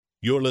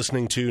You're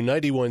listening to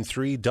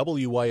 91.3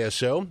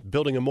 WYSO,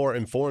 building a more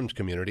informed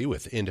community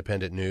with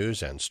independent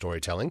news and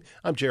storytelling.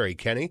 I'm Jerry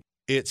Kenny.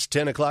 It's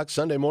 10 o'clock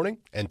Sunday morning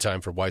and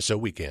time for WYSO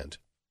Weekend.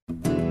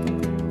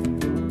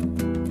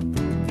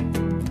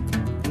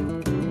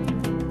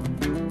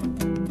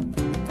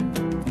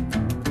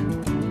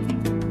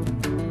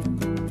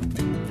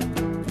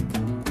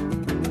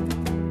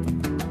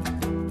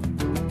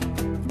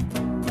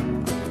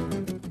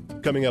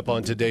 Coming up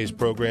on today's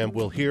program,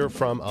 we'll hear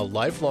from a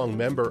lifelong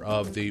member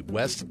of the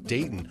West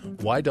Dayton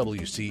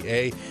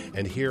YWCA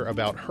and hear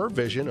about her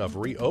vision of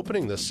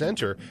reopening the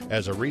center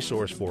as a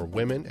resource for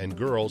women and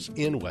girls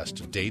in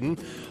West Dayton.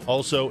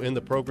 Also in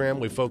the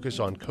program, we focus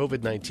on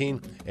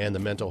COVID-19 and the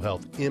mental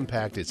health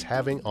impact it's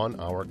having on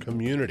our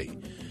community.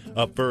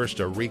 Up first,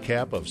 a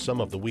recap of some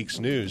of the week's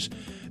news.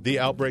 The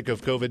outbreak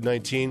of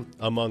COVID-19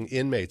 among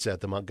inmates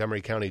at the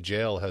Montgomery County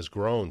Jail has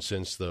grown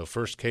since the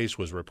first case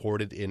was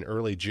reported in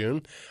early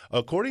June.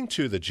 According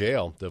to the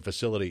jail, the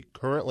facility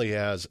currently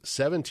has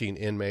 17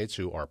 inmates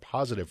who are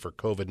positive for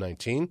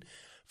COVID-19.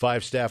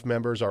 5 staff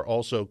members are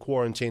also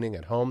quarantining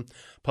at home.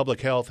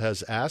 Public Health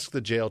has asked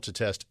the jail to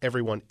test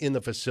everyone in the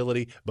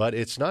facility, but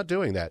it's not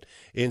doing that.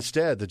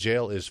 Instead, the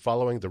jail is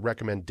following the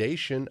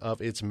recommendation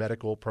of its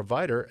medical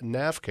provider,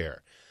 NavCare.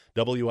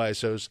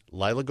 WYSO's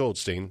Lila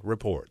Goldstein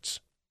reports.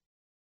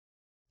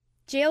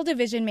 Jail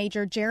Division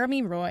Major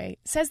Jeremy Roy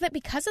says that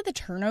because of the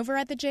turnover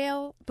at the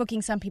jail,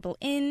 booking some people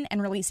in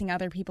and releasing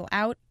other people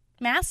out,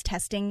 mass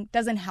testing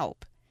doesn't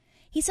help.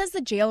 He says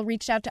the jail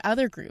reached out to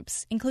other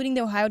groups, including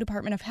the Ohio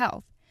Department of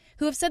Health,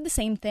 who have said the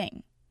same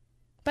thing.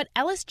 But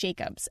Ellis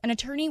Jacobs, an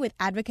attorney with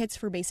Advocates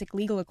for Basic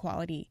Legal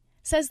Equality,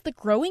 says the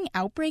growing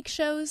outbreak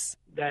shows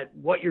that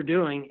what you're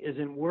doing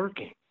isn't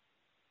working.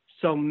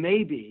 So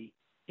maybe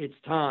it's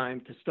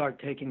time to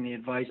start taking the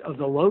advice of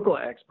the local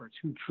experts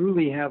who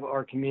truly have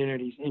our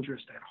community's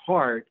interest at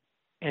heart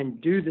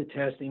and do the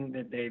testing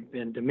that they've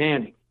been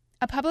demanding.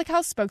 A public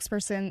health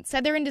spokesperson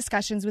said they're in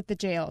discussions with the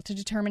jail to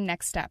determine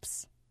next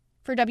steps.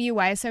 For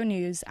WYSO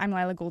News, I'm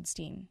Lila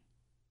Goldstein.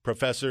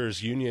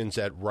 Professors' unions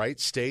at Wright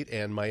State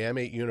and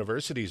Miami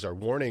universities are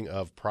warning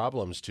of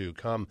problems to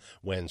come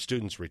when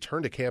students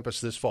return to campus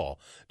this fall.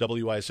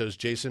 WYSO's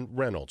Jason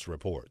Reynolds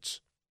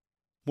reports.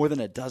 More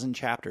than a dozen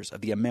chapters of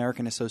the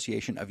American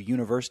Association of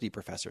University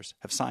Professors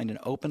have signed an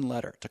open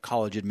letter to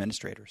college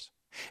administrators.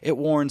 It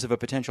warns of a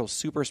potential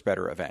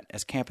superspreader event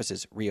as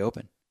campuses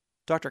reopen.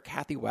 Dr.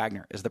 Kathy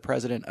Wagner is the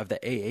president of the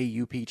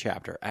AAUP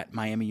chapter at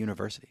Miami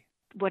University.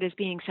 What is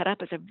being set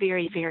up is a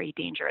very, very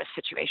dangerous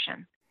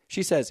situation.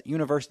 She says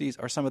universities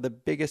are some of the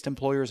biggest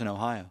employers in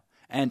Ohio,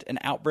 and an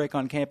outbreak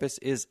on campus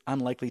is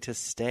unlikely to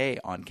stay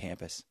on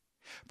campus.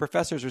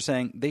 Professors are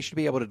saying they should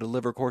be able to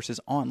deliver courses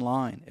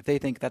online if they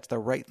think that's the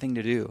right thing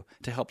to do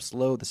to help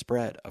slow the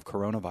spread of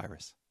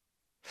coronavirus.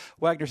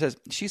 Wagner says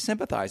she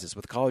sympathizes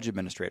with college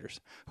administrators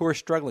who are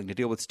struggling to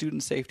deal with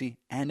student safety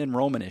and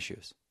enrollment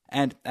issues,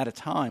 and at a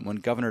time when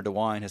Governor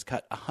DeWine has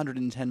cut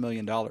 $110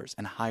 million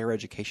in higher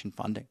education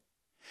funding.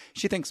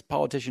 She thinks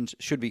politicians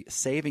should be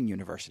saving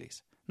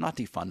universities, not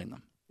defunding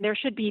them. There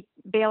should be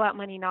bailout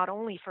money not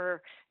only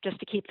for just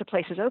to keep the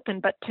places open,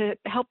 but to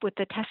help with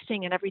the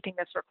testing and everything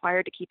that's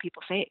required to keep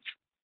people safe.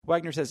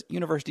 Wagner says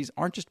universities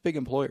aren't just big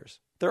employers.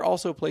 They're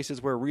also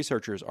places where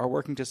researchers are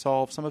working to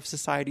solve some of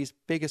society's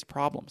biggest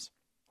problems,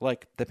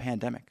 like the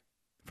pandemic.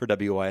 For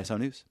WYSO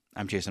News,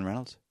 I'm Jason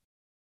Reynolds.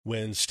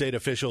 When state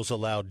officials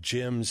allowed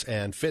gyms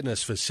and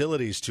fitness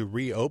facilities to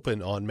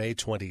reopen on May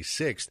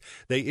 26th,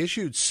 they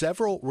issued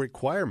several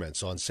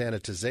requirements on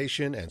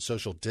sanitization and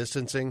social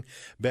distancing.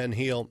 Ben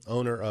Heel,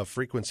 owner of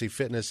Frequency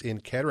Fitness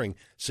in Kettering,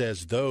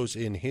 says those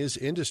in his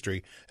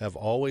industry have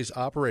always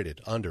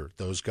operated under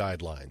those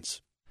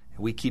guidelines.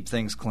 We keep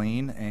things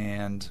clean,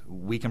 and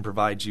we can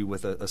provide you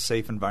with a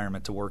safe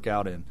environment to work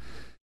out in.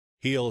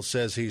 Heel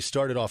says he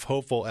started off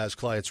hopeful as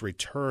clients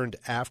returned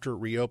after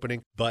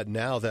reopening, but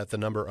now that the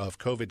number of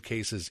COVID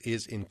cases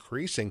is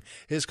increasing,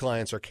 his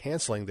clients are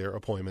canceling their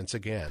appointments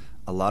again.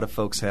 A lot of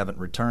folks haven't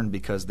returned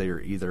because they are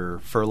either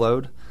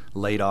furloughed,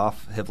 laid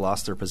off, have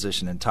lost their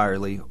position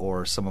entirely,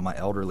 or some of my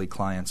elderly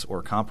clients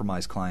or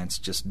compromised clients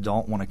just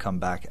don't want to come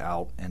back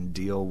out and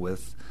deal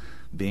with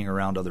being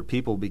around other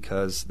people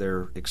because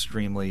they're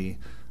extremely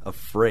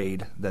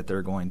afraid that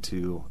they're going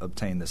to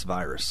obtain this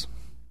virus.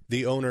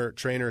 The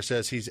owner-trainer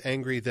says he's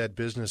angry that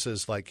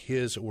businesses like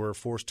his were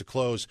forced to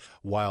close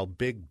while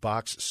big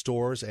box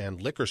stores and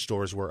liquor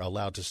stores were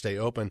allowed to stay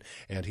open,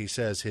 and he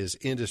says his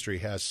industry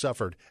has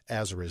suffered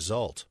as a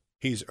result.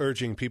 He's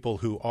urging people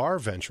who are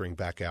venturing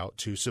back out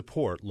to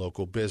support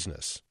local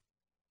business.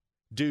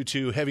 Due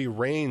to heavy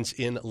rains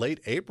in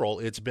late April,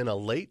 it's been a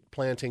late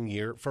planting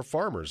year for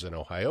farmers in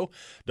Ohio.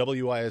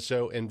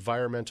 WYSO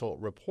environmental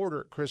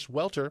reporter Chris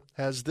Welter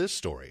has this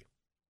story.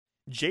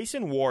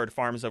 Jason Ward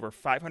farms over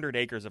 500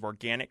 acres of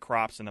organic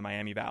crops in the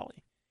Miami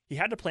Valley. He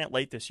had to plant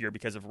late this year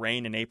because of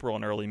rain in April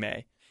and early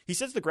May. He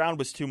says the ground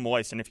was too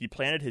moist, and if he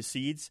planted his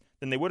seeds,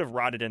 then they would have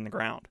rotted in the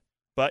ground.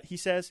 But, he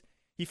says,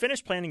 he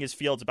finished planting his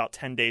fields about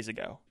 10 days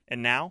ago,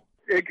 and now?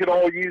 It could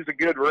all use a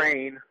good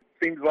rain.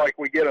 Seems like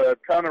we get a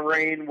ton of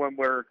rain when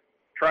we're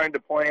trying to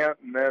plant,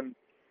 and then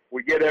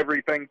we get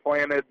everything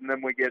planted, and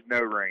then we get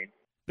no rain.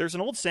 There's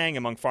an old saying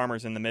among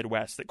farmers in the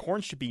Midwest that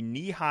corn should be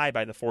knee-high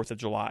by the 4th of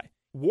July.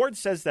 Ward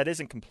says that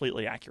isn't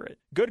completely accurate.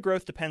 Good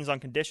growth depends on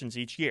conditions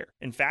each year.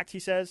 In fact, he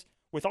says,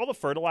 with all the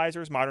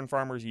fertilizers modern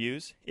farmers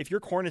use, if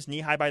your corn is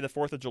knee-high by the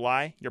 4th of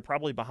July, you're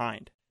probably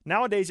behind.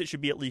 Nowadays, it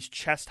should be at least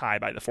chest-high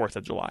by the 4th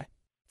of July.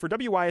 For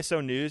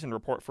WYSO News and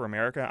Report for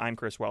America, I'm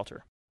Chris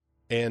Welter.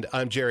 And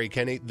I'm Jerry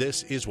Kenny.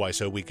 This is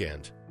WYSO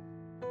Weekend.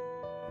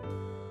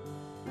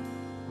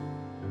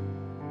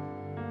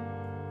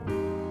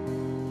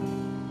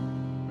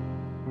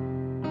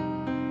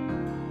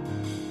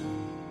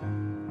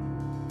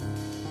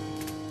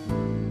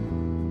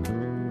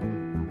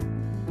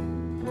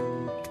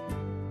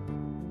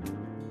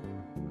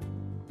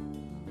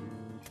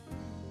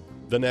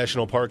 The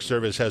National Park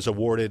Service has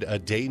awarded a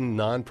Dayton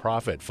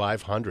nonprofit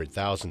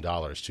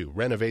 $500,000 to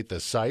renovate the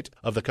site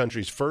of the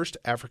country's first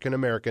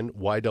African-American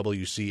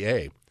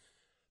YWCA.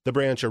 The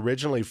branch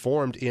originally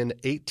formed in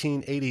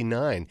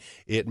 1889.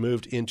 It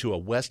moved into a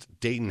West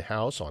Dayton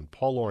house on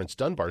Paul Laurence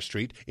Dunbar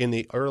Street in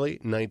the early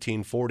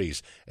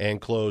 1940s and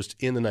closed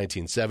in the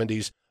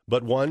 1970s.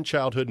 But one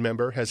childhood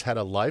member has had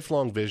a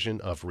lifelong vision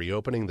of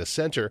reopening the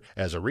center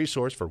as a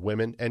resource for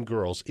women and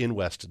girls in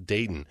West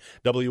Dayton.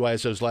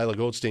 WYSO's Lila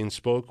Goldstein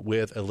spoke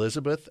with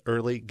Elizabeth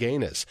Early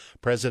Gaines,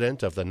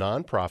 president of the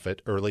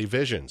nonprofit Early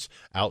Visions,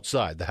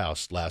 outside the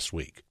house last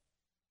week.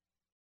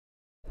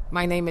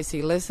 My name is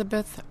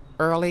Elizabeth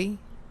Early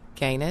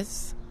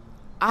Gaines.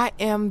 I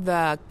am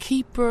the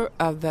keeper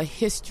of the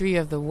history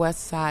of the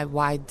West Side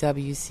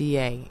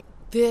YWCA.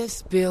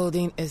 This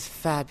building is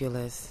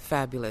fabulous,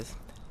 fabulous.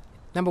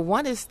 Number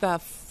one, it's the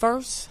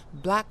first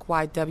black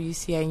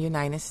YWCA in the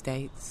United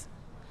States.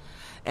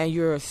 And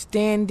you're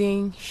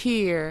standing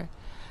here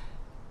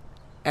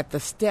at the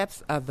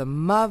steps of the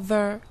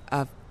mother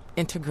of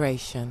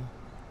integration.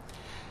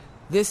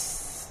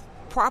 This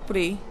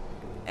property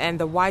and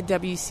the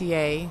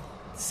YWCA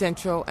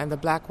Central and the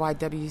black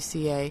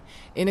YWCA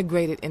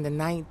integrated in the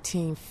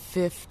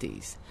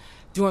 1950s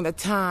during the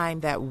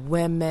time that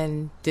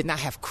women did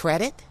not have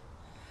credit.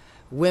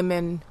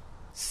 Women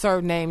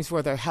surnames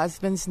were their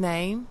husband's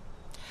name,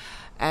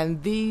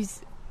 and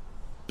these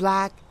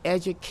black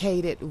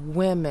educated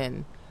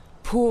women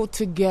pooled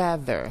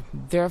together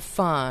their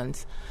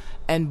funds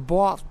and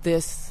bought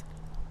this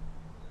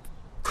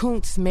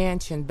Kuntz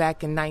mansion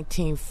back in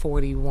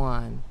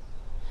 1941.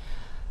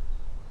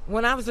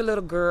 When I was a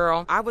little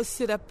girl, I would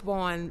sit up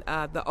on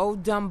the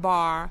old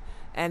Dunbar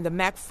and the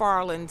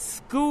McFarland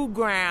school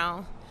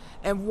ground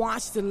and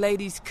watch the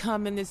ladies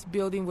come in this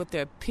building with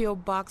their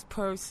pillbox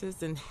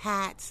purses and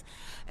hats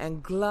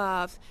and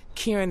gloves,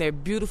 carrying their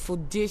beautiful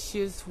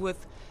dishes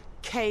with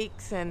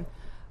cakes, and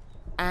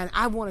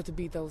I wanted to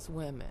be those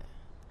women.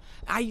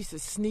 I used to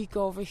sneak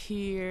over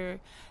here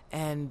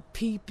and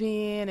peep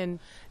in, and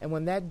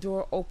when that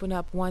door opened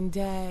up one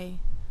day,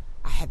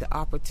 I had the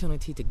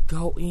opportunity to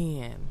go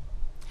in.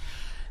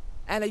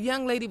 And a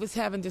young lady was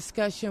having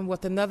discussion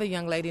with another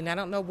young lady, and I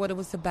don't know what it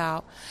was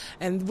about.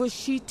 And what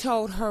she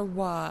told her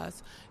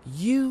was,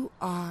 "You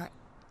are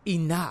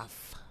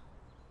enough."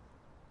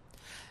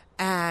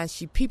 And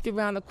she peeped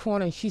around the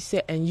corner and she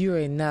said, "And you're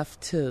enough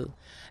too."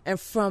 And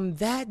from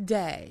that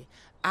day,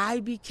 I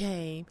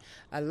became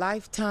a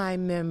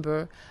lifetime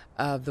member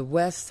of the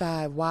West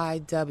Side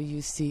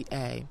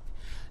YWCA.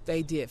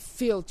 They did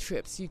field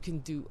trips. You can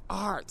do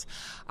art.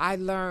 I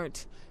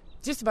learned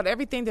just about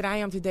everything that I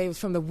am today was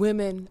from the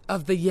women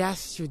of the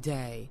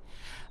yesterday.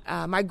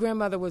 My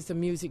grandmother was the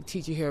music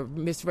teacher here,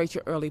 Miss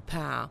Rachel Early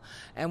Powell.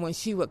 And when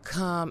she would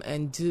come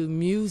and do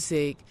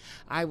music,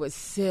 I would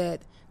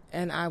sit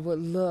and I would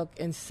look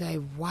and say,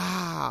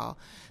 wow,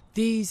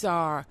 these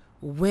are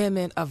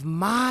women of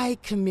my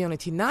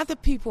community, not the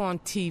people on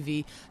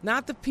TV,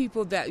 not the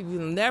people that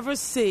you'll never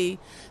see.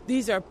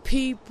 These are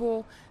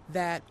people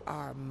that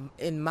are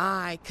in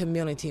my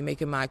community,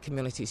 making my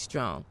community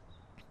strong.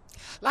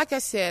 Like I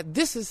said,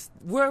 this is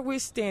where we're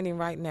standing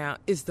right now,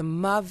 is the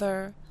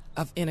mother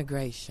of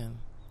integration.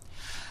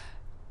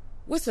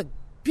 It's a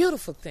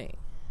beautiful thing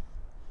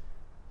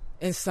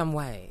in some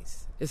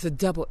ways. It's a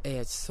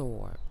double-edged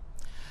sword.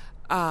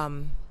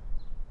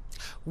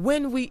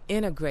 When we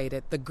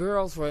integrated, the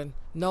girls were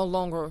no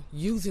longer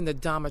using the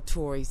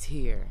dormitories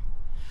here.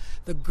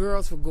 The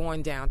girls were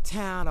going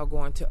downtown or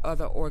going to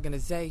other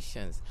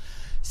organizations.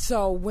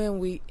 So when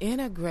we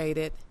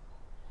integrated,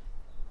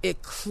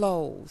 it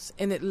closed,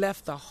 and it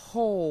left a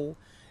hole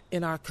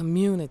in our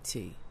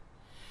community.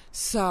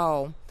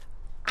 So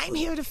I'm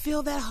here to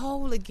fill that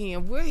hole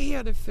again. We're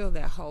here to fill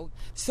that hole.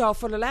 So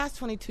for the last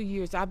 22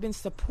 years, I've been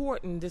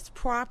supporting this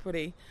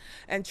property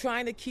and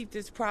trying to keep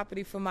this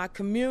property for my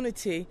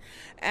community,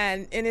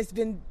 and it's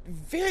been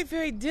very,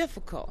 very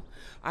difficult.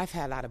 I've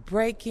had a lot of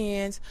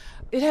break-ins.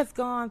 It has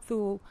gone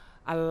through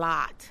a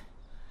lot,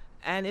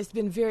 and it's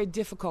been very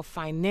difficult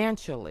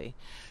financially.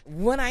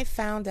 When I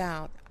found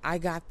out I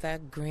got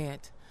that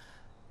grant,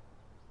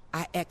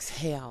 I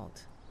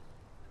exhaled.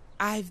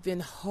 I've been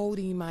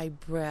holding my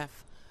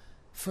breath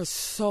for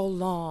so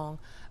long.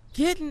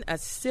 Getting a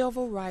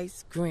civil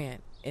rights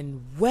grant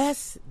in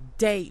West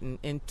Dayton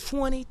in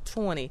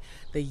 2020,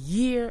 the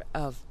year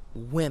of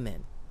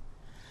women.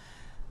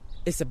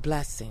 It's a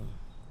blessing.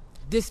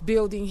 This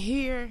building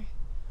here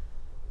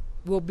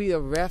will be a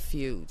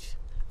refuge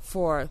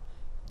for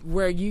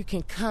where you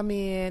can come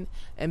in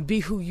and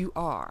be who you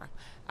are.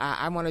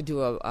 I want to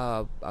do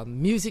a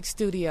music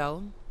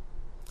studio.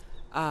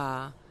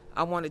 I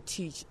want to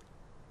teach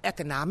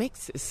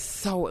economics. It's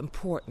so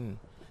important.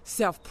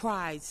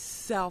 Self-pride,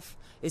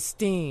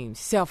 self-esteem,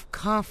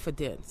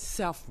 self-confidence,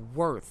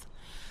 self-worth.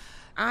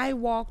 I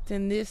walked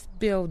in this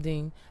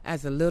building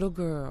as a little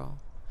girl,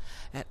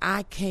 and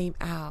I came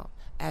out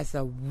as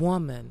a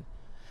woman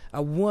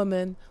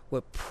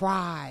with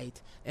pride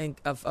and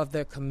of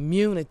their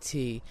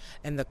community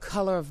and the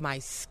color of my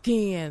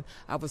skin.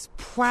 I was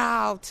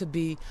proud to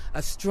be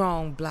a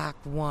strong black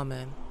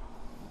woman.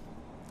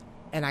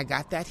 And I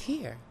got that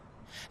here.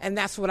 And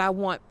that's what I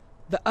want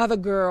the other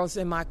girls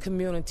in my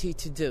community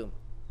to do.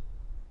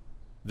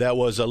 That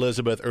was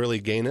Elizabeth Early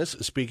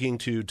Gaines speaking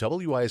to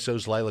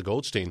WYSO's Lila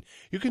Goldstein.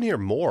 You can hear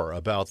more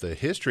about the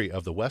history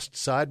of the West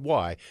Side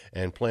Y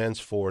and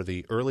plans for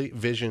the Early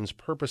Visions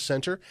Purpose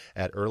Center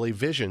at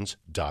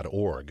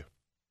earlyvisions.org.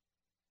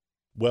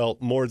 Well,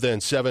 more than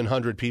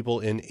 700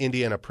 people in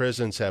Indiana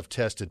prisons have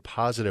tested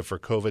positive for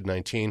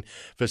COVID-19.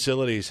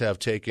 Facilities have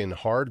taken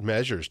hard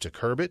measures to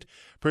curb it.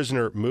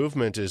 Prisoner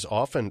movement is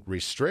often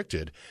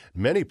restricted.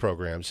 Many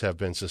programs have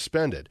been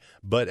suspended,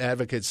 but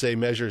advocates say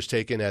measures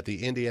taken at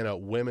the Indiana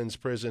Women's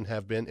Prison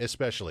have been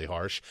especially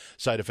harsh.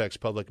 Side Effects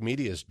Public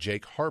Media's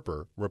Jake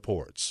Harper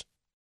reports.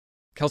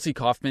 Kelsey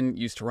Kaufman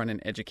used to run an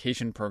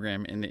education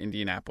program in the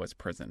Indianapolis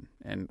prison,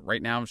 and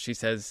right now she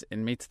says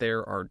inmates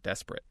there are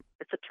desperate.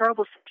 It's a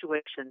terrible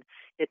situation.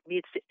 It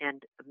needs to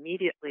end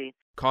immediately.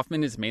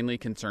 Kaufman is mainly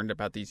concerned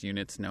about these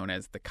units known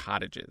as the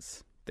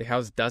cottages. They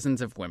house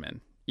dozens of women.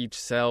 Each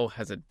cell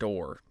has a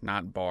door,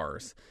 not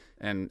bars,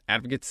 and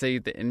advocates say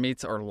the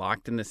inmates are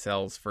locked in the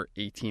cells for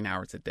 18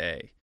 hours a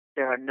day.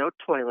 There are no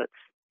toilets.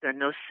 There are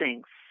no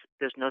sinks.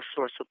 There's no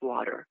source of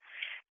water.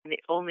 And the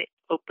only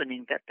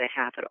opening that they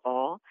have at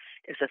all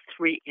is a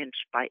 3-inch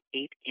by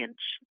 8-inch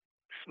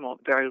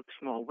very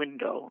small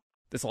window.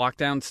 This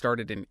lockdown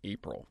started in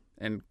April,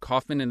 and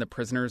Kaufman and the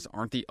prisoners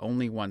aren't the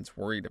only ones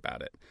worried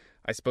about it.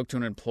 I spoke to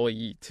an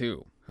employee,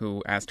 too,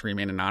 who asked to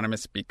remain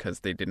anonymous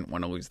because they didn't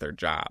want to lose their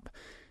job.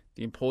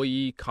 The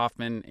employee,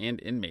 Kaufman,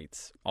 and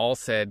inmates all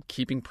said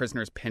keeping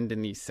prisoners penned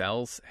in these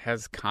cells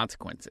has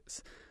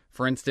consequences.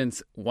 For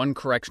instance, one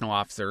correctional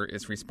officer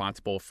is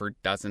responsible for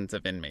dozens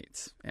of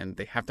inmates, and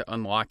they have to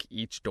unlock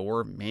each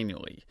door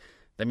manually.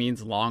 That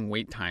means long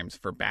wait times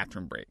for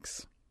bathroom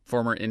breaks.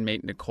 Former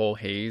inmate Nicole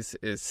Hayes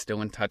is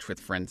still in touch with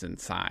friends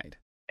inside.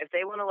 If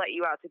they want to let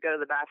you out to go to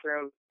the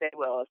bathroom, they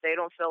will. If they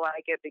don't feel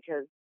like it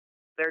because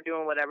they're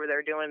doing whatever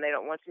they're doing, they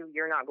don't want to,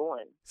 you're not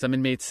going. Some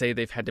inmates say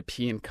they've had to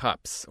pee in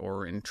cups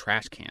or in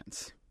trash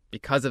cans.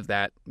 Because of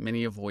that,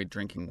 many avoid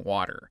drinking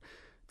water.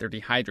 They're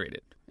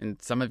dehydrated,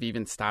 and some have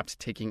even stopped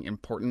taking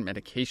important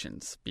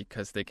medications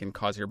because they can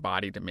cause your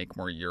body to make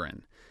more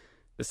urine.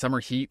 The summer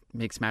heat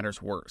makes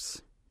matters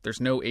worse.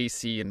 There's no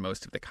AC in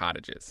most of the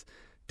cottages.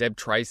 Deb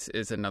Trice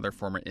is another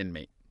former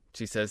inmate.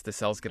 She says the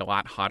cells get a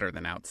lot hotter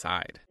than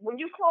outside. When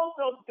you close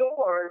those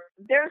doors,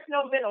 there's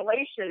no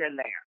ventilation in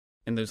there.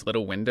 And those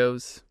little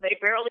windows? They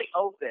barely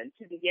open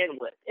to begin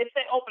with, if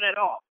they open at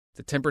all.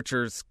 The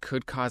temperatures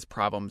could cause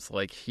problems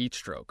like heat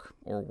stroke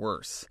or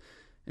worse.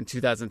 In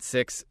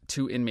 2006,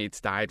 2 inmates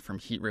died from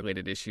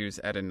heat-related issues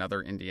at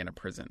another Indiana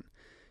prison.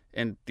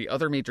 And the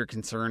other major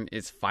concern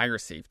is fire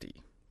safety.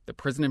 The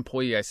prison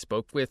employee I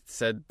spoke with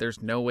said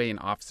there's no way an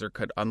officer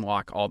could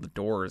unlock all the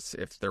doors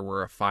if there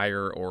were a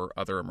fire or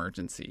other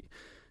emergency.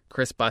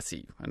 Chris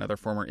Bussey, another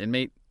former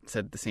inmate,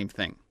 said the same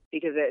thing.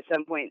 Because at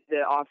some point, the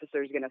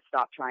officer is going to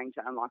stop trying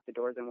to unlock the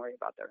doors and worry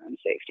about their own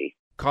safety.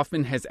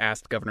 Kaufman has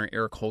asked Governor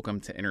Eric Holcomb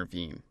to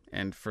intervene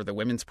and for the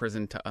women's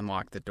prison to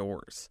unlock the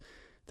doors.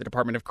 The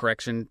Department of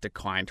Correction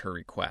declined her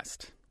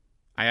request.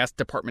 I asked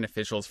department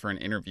officials for an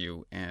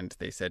interview, and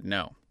they said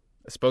no.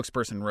 A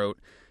spokesperson wrote,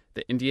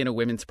 "The Indiana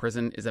Women's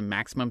Prison is a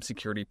maximum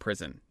security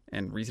prison,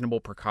 and reasonable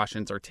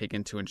precautions are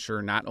taken to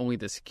ensure not only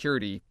the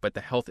security, but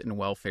the health and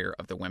welfare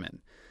of the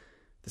women."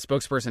 The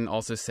spokesperson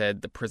also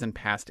said the prison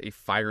passed a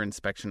fire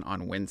inspection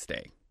on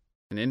Wednesday.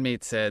 An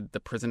inmate said the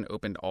prison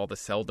opened all the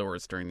cell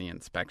doors during the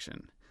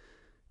inspection.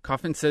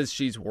 Kaufman says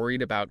she's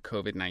worried about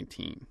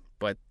COVID-19,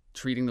 but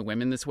treating the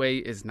women this way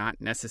is not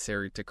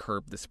necessary to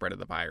curb the spread of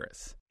the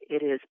virus.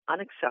 It is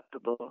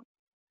unacceptable,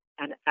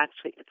 and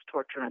actually it's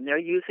torture. And they're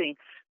using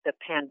the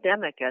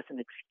pandemic as an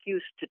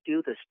excuse to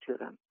do this to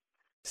them.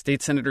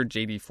 State Senator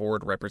J.D.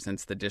 Ford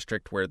represents the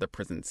district where the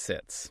prison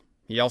sits.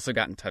 He also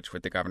got in touch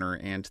with the governor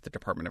and the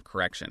Department of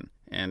Correction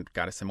and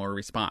got a similar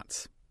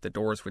response. The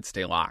doors would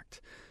stay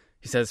locked.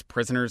 He says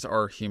prisoners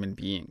are human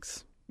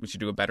beings. We should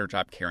do a better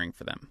job caring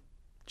for them.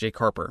 Jake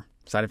Harper,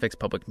 Side Effects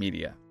Public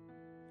Media.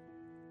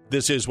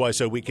 This is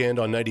WYSO Weekend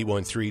on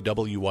 91.3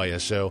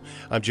 WYSO.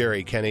 I'm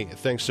Jerry Kenny.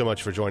 Thanks so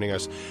much for joining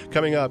us.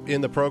 Coming up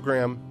in the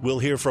program, we'll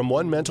hear from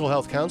one mental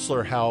health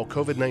counselor how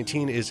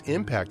COVID-19 is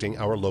impacting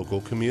our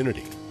local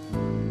community.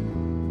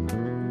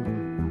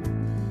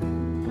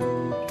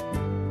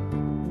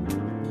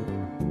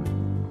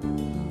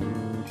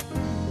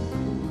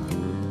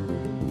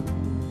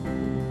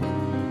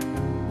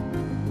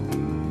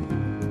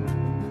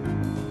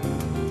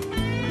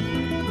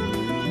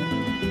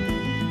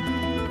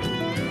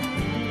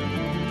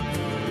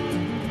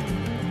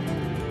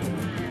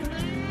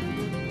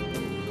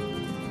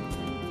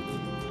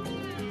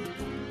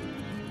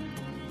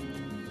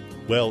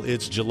 Well,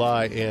 it's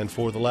July, and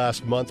for the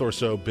last month or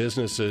so,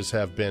 businesses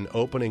have been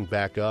opening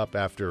back up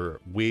after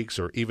weeks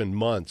or even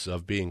months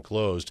of being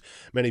closed.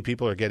 Many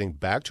people are getting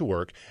back to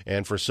work,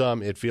 and for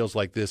some, it feels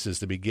like this is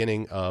the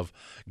beginning of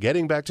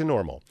getting back to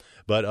normal.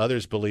 But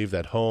others believe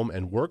that home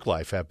and work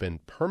life have been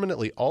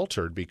permanently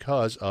altered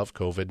because of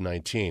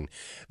COVID-19.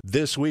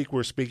 This week,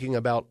 we're speaking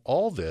about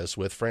all this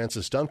with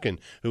Frances Duncan,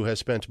 who has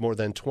spent more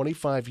than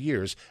 25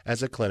 years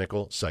as a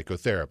clinical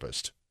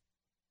psychotherapist.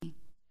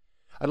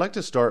 I'd like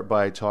to start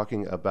by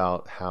talking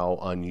about how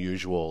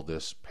unusual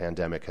this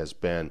pandemic has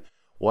been.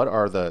 What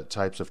are the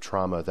types of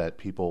trauma that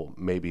people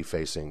may be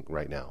facing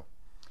right now?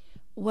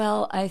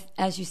 Well,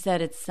 as you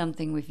said, it's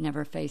something we've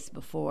never faced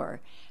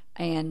before,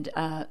 and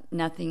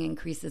nothing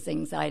increases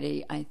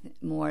anxiety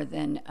more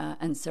than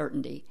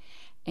uncertainty.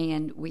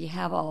 And we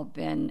have all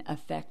been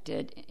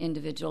affected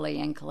individually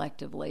and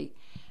collectively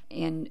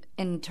in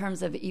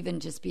terms of even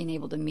just being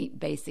able to meet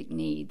basic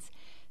needs.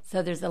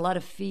 So there's a lot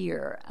of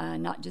fear,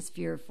 not just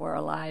fear for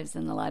our lives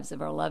and the lives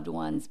of our loved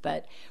ones,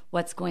 but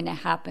what's going to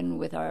happen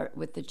with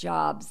the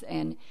jobs.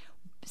 And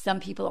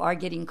some people are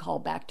getting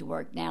called back to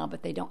work now,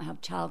 but they don't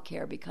have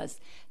childcare because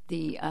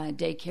the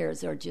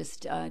daycares are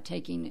just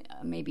taking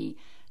maybe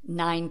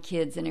 9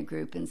 kids in a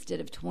group instead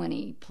of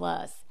 20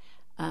 plus.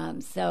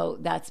 So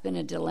that's been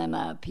a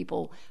dilemma.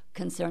 People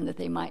concerned that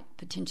they might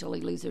potentially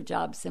lose their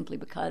jobs simply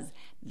because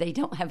they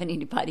don't have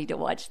anybody to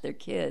watch their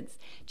kids.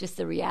 Just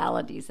the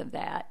realities of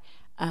that.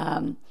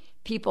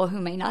 People who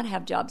may not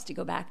have jobs to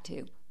go back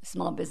to,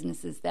 small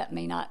businesses that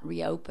may not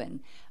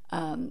reopen,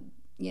 trying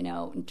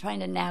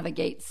to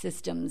navigate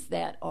systems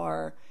that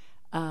are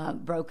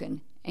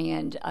broken.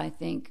 And I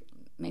think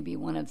maybe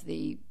one of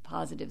the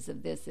positives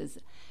of this is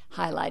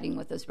highlighting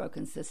what those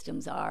broken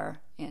systems are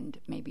and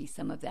maybe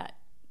some of that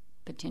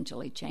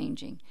potentially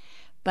changing.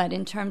 But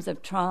in terms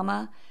of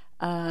trauma,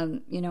 I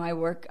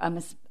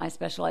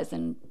specialize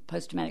in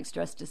post-traumatic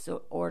stress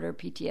disorder,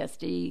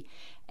 PTSD,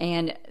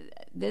 and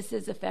this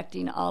is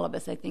affecting all of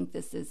us. I think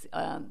this is,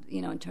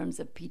 in terms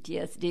of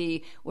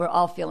PTSD, we're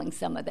all feeling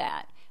some of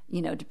that,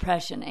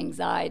 depression,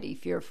 anxiety,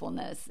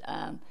 fearfulness,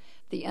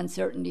 the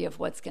uncertainty of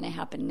what's going to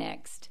happen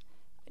next,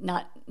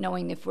 not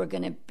knowing if we're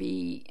going to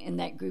be in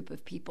that group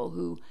of people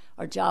who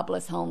are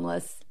jobless,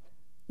 homeless,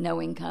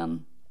 no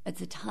income. It's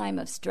a time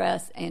of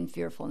stress and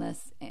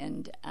fearfulness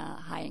and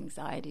high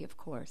anxiety, of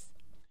course.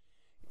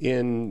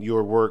 In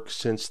your work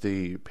since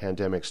the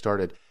pandemic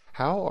started,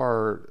 how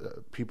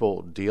are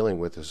people dealing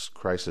with this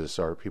crisis?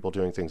 Are people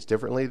doing things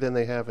differently than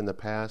they have in the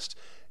past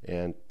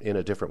and in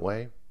a different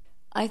way?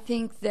 I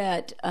think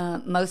that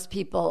most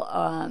people,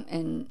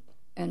 and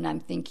I'm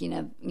thinking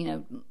of,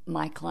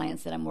 my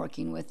clients that I'm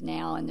working with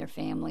now and their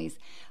families,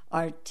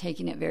 are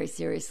taking it very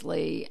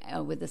seriously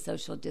with the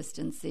social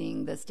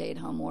distancing, the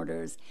stay-at-home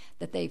orders,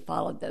 that they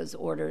followed those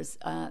orders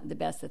the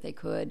best that they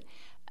could.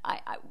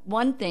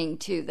 One thing,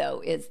 too,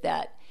 though, is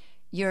that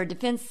your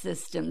defense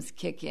systems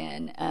kick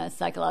in,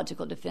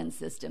 psychological defense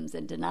systems,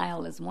 and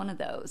denial is one of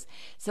those.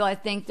 So I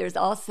think there's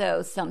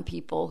also some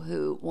people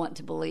who want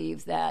to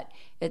believe that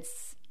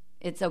it's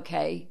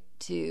okay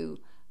to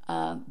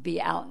be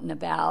out and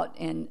about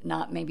and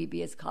not maybe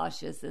be as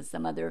cautious as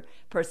some other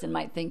person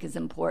might think is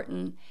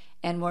important.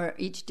 And we're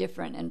each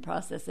different and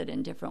process it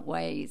in different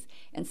ways.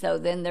 And so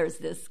then there's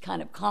this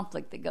kind of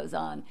conflict that goes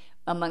on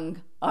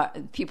among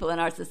people in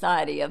our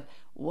society of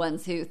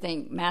ones who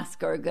think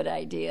masks are a good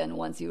idea and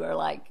ones who are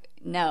like,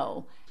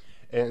 no.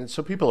 And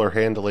so people are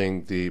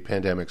handling the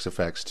pandemic's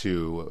effects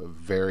to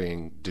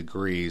varying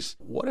degrees.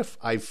 What if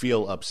I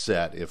feel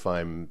upset, if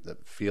I'm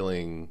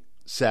feeling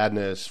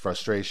sadness,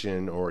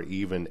 frustration, or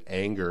even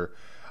anger?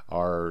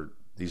 Are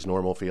these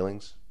normal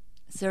feelings?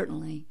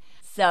 Certainly.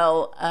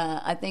 So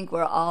I think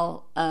we're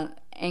all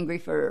angry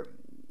for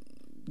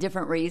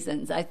different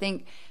reasons. I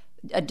think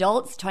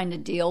adults trying to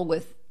deal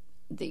with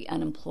the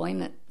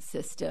unemployment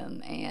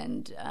system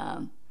and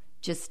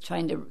just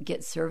trying to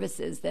get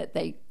services that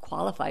they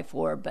qualify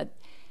for, but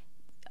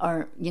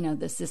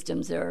the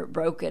systems are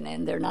broken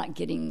and they're not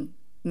getting.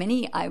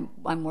 Many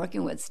I'm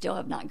working with still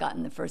have not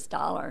gotten the first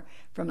dollar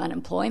from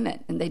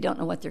unemployment, and they don't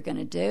know what they're going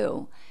to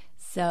do.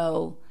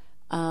 So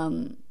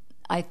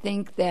I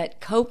think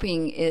that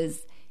coping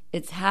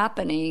it's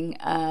happening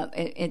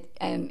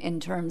in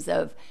terms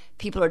of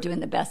people are doing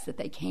the best that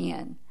they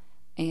can,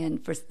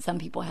 and for some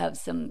people have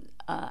some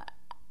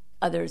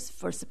others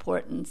for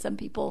support, and some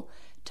people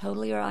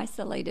totally are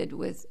isolated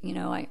with,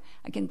 I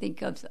can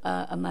think of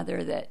a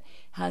mother that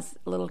has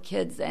little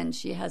kids and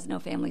she has no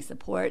family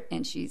support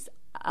and she's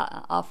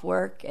off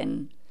work,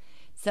 and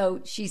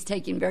so she's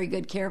taking very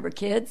good care of her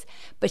kids,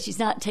 but she's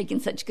not taking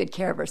such good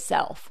care of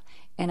herself.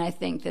 And I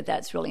think that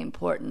that's really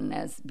important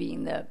as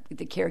being the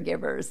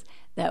caregivers,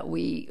 that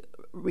we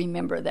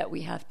remember that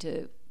we have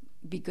to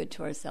be good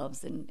to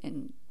ourselves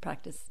and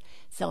practice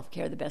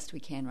self-care the best we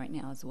can right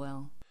now as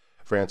well.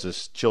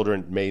 Frances,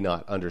 children may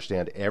not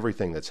understand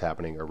everything that's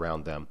happening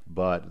around them,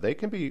 but they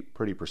can be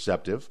pretty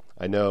perceptive.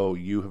 I know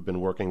you have been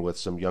working with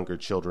some younger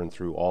children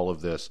through all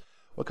of this.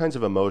 What kinds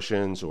of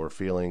emotions or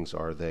feelings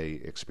are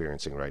they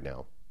experiencing right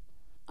now?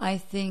 I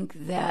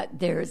think that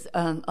there's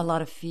a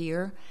lot of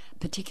fear,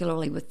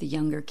 particularly with the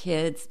younger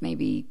kids,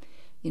 maybe,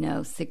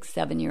 6,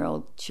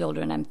 7-year-old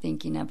children I'm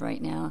thinking of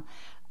right now,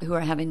 who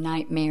are having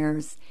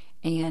nightmares.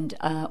 And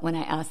when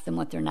I ask them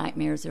what their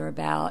nightmares are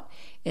about,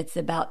 it's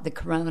about the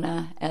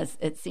corona, as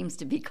it seems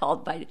to be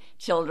called by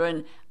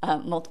children.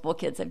 Multiple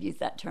kids have used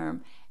that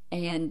term.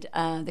 And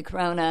the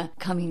corona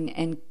coming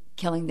and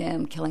killing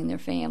them, killing their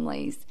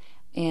families.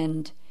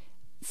 And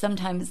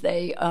sometimes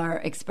they are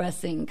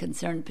expressing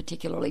concern,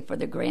 particularly for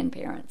their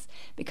grandparents,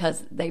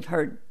 because they've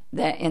heard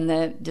that in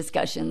the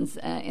discussions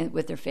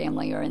with their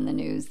family or in the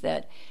news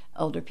that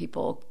older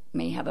people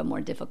may have a more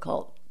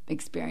difficult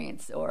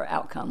experience or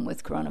outcome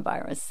with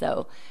coronavirus.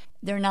 So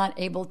they're not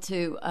able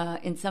to,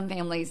 in some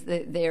families,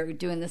 they're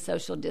doing the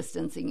social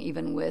distancing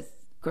even with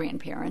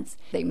grandparents.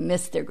 They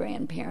miss their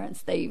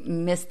grandparents. They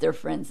miss their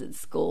friends at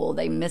school.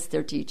 They miss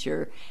their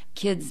teacher.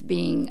 Kids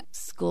being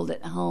schooled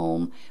at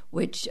home,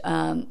 which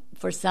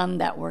for some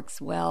that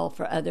works well.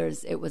 For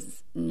others, it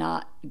was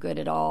not good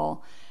at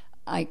all.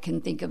 I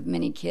can think of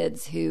many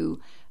kids who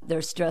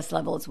their stress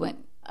levels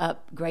went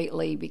up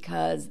greatly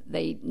because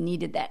they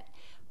needed that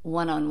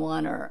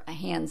one-on-one or a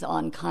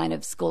hands-on kind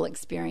of school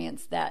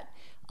experience that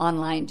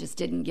online just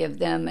didn't give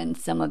them, and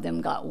some of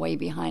them got way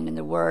behind in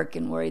their work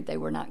and worried they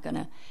were not going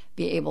to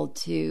be able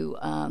to,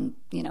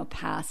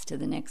 pass to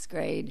the next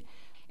grade.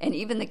 And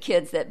even the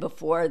kids that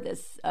before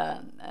this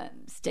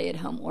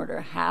stay-at-home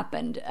order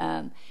happened,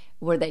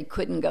 where they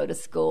couldn't go to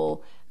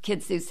school,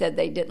 kids who said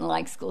they didn't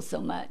like school so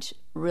much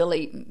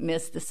really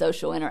missed the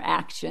social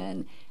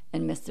interaction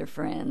and missed their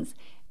friends.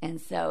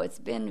 And so it's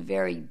been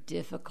very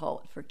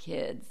difficult for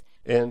kids.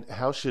 And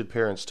how should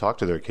parents talk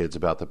to their kids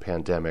about the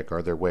pandemic?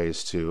 Are there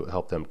ways to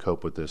help them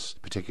cope with this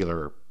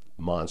particular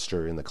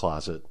monster in the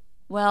closet?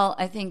 Well,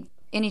 I think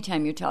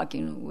anytime you're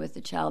talking with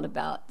a child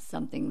about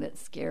something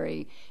that's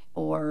scary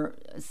or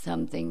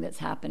something that's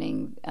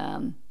happening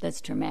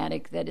that's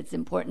traumatic, that it's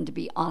important to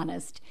be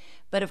honest.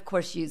 But of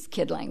course, use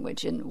kid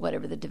language and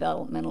whatever the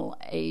developmental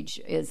age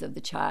is of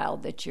the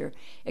child, that you're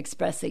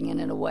expressing it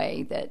in a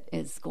way that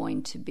is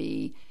going to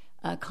be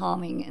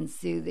calming and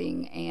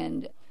soothing,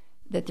 and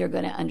that they're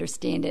going to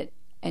understand it,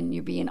 and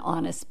you're being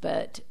honest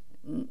but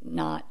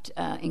not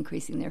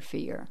increasing their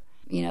fear.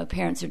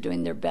 Parents are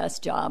doing their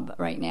best job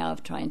right now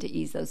of trying to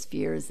ease those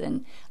fears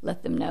and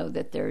let them know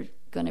that they're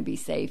going to be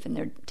safe, and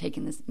they're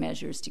taking the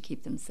measures to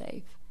keep them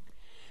safe.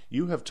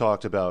 You have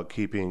talked about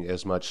keeping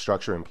as much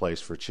structure in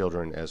place for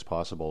children as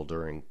possible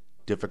during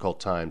difficult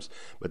times,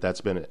 but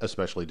that's been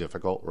especially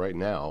difficult right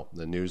now.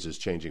 The news is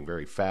changing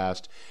very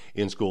fast.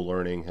 In-school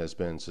learning has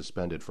been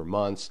suspended for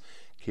months.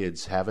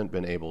 Kids haven't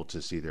been able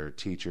to see their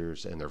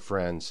teachers and their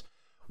friends.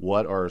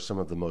 What are some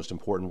of the most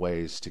important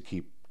ways to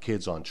keep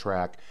kids on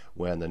track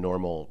when the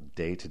normal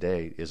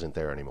day-to-day isn't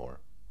there anymore?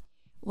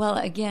 Well,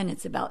 again,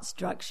 it's about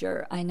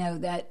structure. I know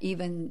that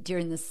even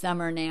during the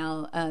summer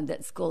now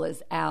that school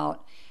is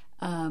out,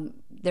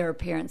 there are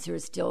parents who are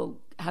still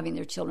having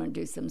their children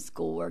do some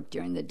schoolwork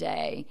during the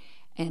day,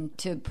 and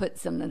to put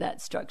some of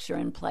that structure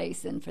in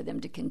place and for them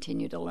to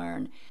continue to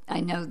learn. I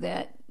know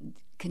that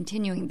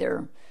continuing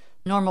their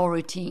normal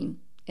routine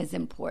is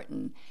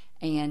important.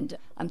 And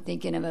I'm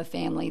thinking of a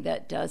family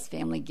that does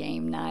family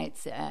game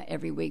nights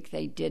every week.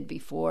 They did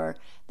before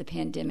the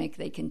pandemic.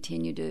 They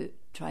continue to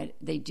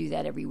they do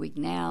that every week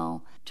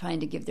now, trying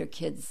to give their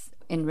kids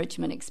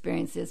enrichment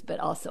experiences, but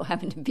also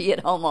having to be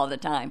at home all the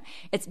time.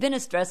 It's been a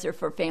stressor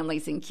for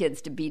families and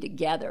kids to be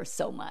together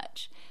so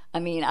much. I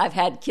mean, I've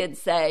had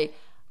kids say,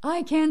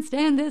 I can't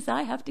stand this.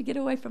 I have to get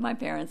away from my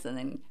parents. And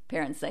then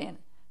parents saying,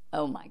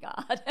 oh my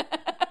God,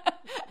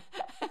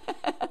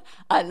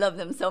 I love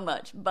them so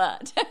much,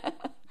 but...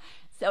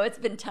 So it's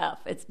been tough.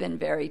 It's been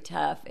very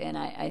tough. And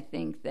I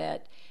think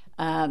that,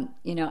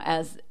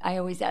 as I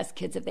always ask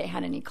kids if they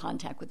had any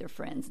contact with their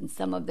friends, and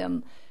some of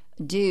them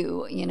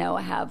do,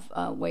 have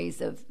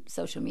ways of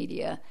social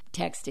media,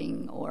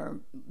 texting or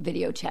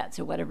video chats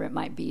or whatever it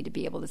might be to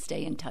be able to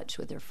stay in touch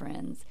with their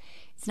friends.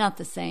 It's not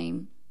the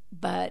same,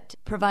 but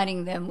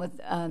providing them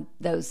with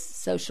those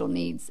social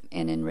needs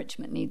and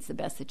enrichment needs the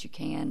best that you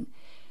can,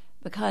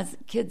 because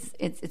kids,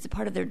 it's a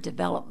part of their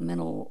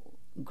developmental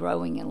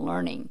growing and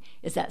learning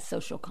is that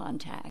social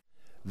contact.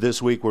 This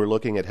week, we're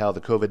looking at how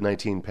the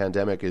COVID-19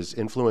 pandemic is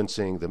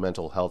influencing the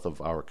mental health of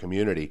our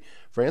community.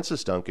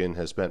 Frances Duncan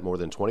has spent more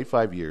than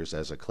 25 years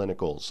as a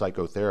clinical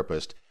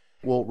psychotherapist.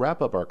 We'll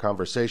wrap up our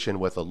conversation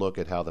with a look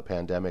at how the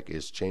pandemic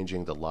is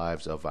changing the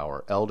lives of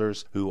our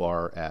elders who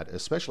are at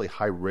especially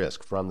high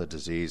risk from the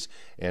disease,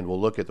 and we'll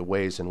look at the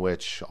ways in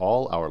which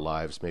all our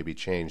lives may be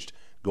changed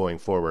going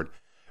forward.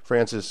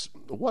 Frances,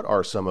 what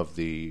are some of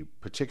the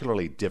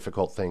particularly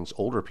difficult things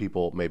older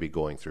people may be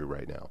going through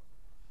right now?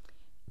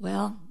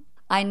 Well,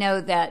 I know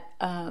that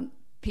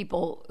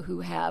people who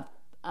have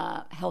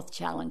health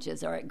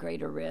challenges are at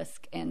greater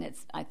risk, and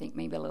it's, I think,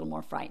 maybe a little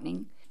more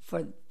frightening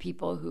for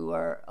people who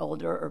are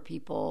older or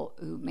people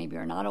who maybe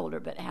are not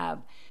older but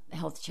have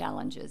health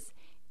challenges.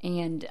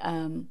 And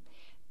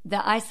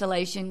the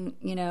isolation,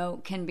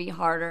 can be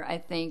harder, I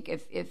think,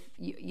 if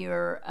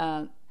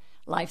you're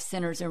life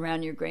centers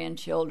around your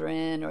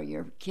grandchildren or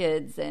your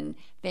kids and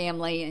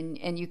family,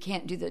 and you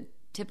can't do the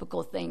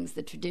typical things,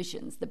 the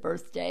traditions, the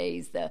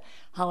birthdays, the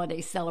holiday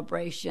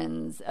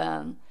celebrations,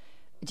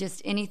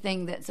 just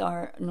anything that's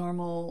our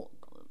normal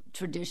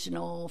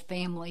traditional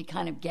family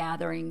kind of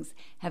gatherings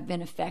have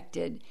been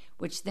affected,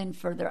 which then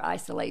further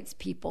isolates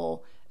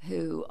people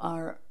who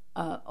are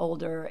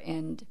older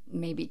and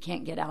maybe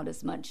can't get out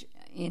as much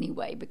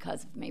anyway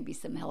because of maybe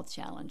some health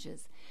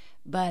challenges.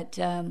 But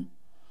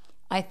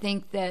I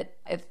think that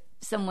if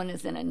someone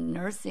is in a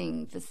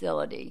nursing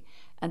facility,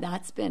 and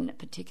that's been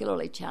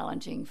particularly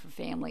challenging for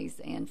families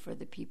and for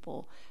the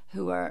people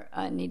who are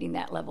needing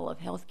that level of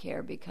health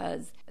care,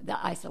 because the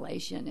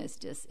isolation is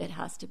just, it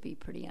has to be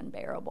pretty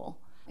unbearable.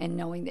 And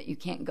knowing that you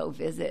can't go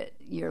visit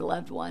your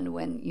loved one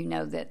when you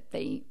know that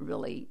they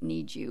really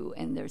need you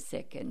and they're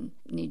sick and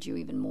need you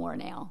even more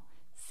now.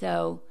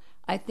 So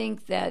I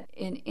think that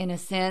in a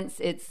sense,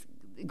 it's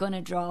going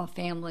to draw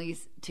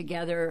families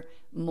together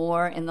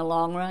more in the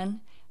long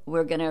run.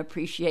 We're going to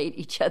appreciate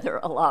each other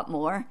a lot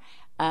more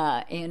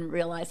and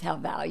realize how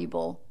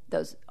valuable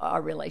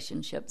our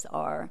relationships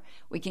are.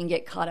 We can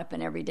get caught up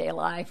in everyday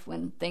life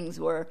when things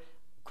were,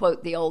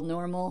 quote, the old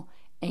normal,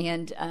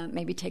 and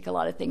maybe take a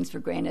lot of things for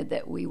granted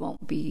that we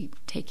won't be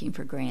taking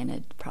for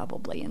granted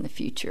probably in the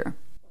future.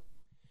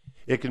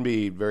 It can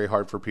be very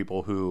hard for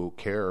people who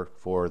care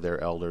for their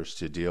elders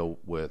to deal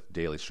with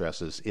daily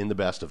stresses in the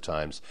best of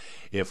times.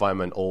 If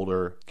I'm an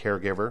older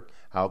caregiver,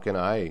 how can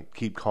I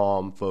keep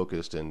calm,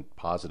 focused, and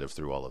positive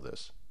through all of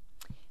this?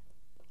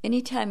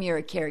 Anytime you're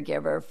a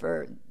caregiver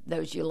for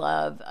those you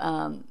love,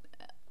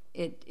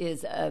 it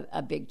is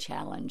a big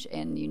challenge,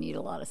 and you need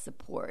a lot of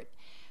support.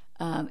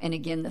 And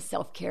again, the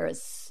self-care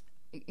is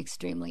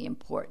extremely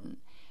important.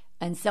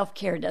 And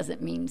self-care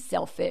doesn't mean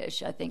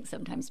selfish. I think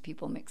sometimes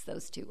people mix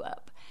those two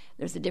up.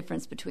 There's a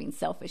difference between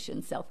selfish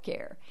and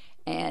self-care.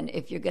 And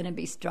if you're going to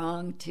be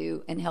strong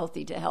and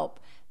healthy to help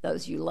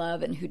those you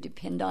love and who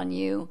depend on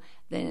you,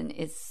 then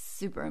it's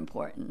super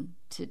important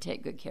to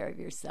take good care of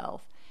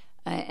yourself.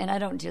 And I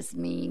don't just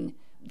mean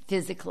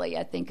physically,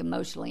 I think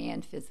emotionally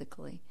and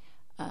physically.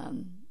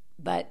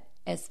 But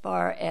as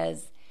far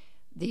as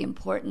the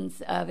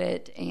importance of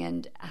it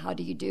and how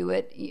do you do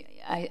it,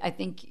 I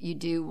think you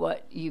do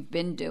what you've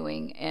been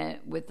doing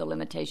with the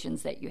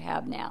limitations that you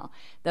have now.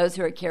 Those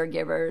who are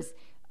caregivers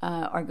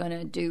are going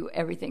to do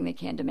everything they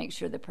can to make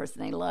sure the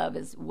person they love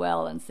is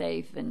well and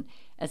safe and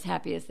as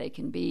happy as they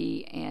can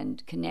be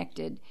and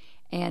connected.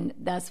 And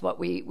that's what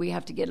we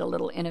have to get a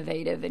little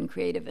innovative and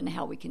creative in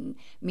how we can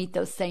meet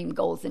those same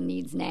goals and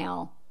needs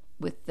now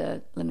with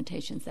the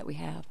limitations that we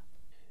have.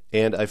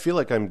 And I feel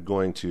like I'm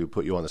going to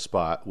put you on the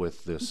spot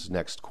with this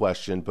next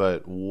question,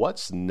 but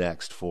what's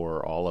next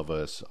for all of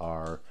us?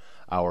 Are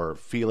our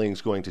feelings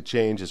going to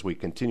change as we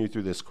continue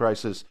through this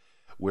crisis?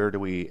 Where do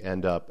we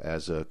end up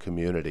as a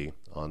community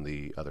on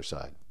the other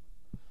side?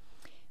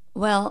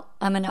 Well,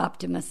 I'm an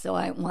optimist, so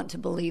I want to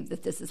believe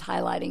that this is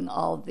highlighting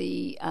all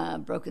the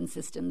broken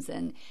systems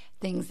and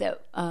things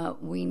that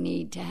we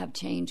need to have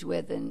change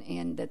with,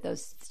 and that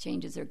those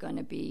changes are going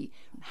to be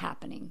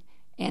happening.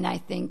 And I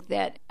think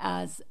that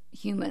as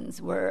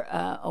humans, we're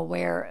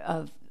aware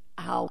of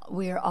how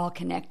we're all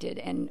connected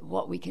and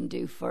what we can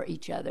do for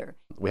each other.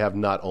 We have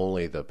not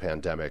only the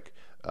pandemic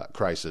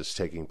crisis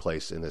taking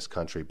place in this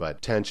country,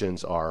 but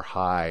tensions are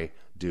high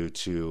due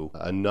to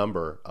a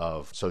number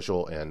of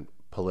social and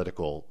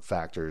political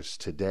factors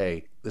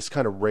today. This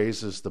kind of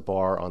raises the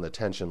bar on the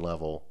tension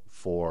level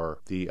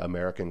for the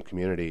American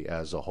community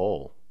as a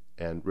whole,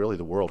 and really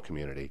the world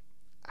community.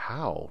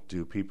 How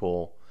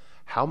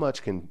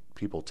much can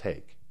people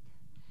take?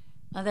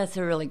 Well, that's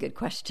a really good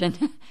question.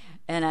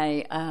 And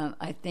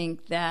I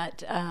think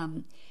that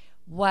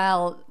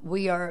while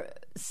we are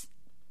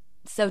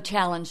so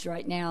challenged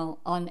right now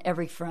on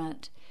every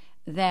front,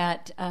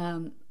 that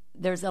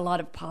there's a lot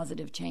of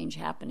positive change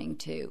happening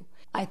too.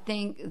 I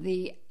think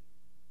the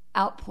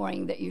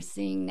outpouring that you're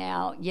seeing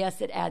now, yes,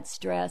 it adds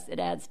stress, it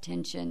adds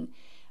tension,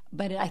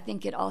 but I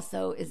think it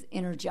also is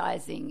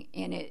energizing,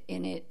 and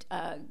it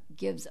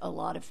gives a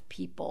lot of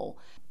people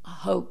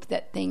hope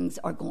that things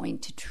are going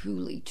to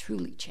truly,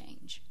 truly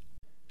change.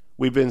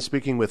 We've been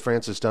speaking with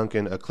Frances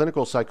Duncan, a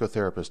clinical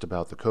psychotherapist,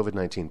 about the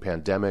COVID-19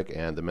 pandemic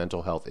and the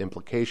mental health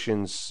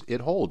implications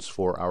it holds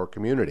for our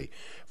community.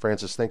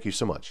 Frances, thank you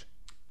so much.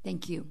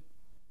 Thank you.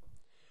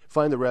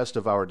 Find the rest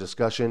of our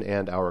discussion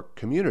and our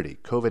community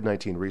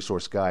COVID-19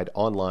 resource guide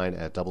online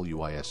at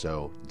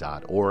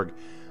WYSO.org.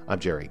 I'm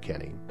Jerry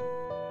Kenny.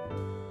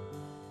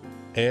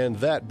 And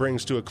that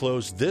brings to a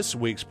close this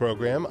week's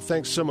program.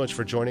 Thanks so much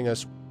for joining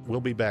us. We'll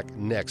be back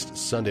next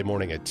Sunday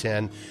morning at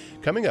 10.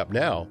 Coming up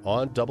now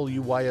on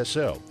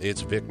WYSO,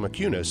 it's Vic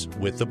McCunis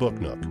with the Book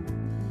Nook.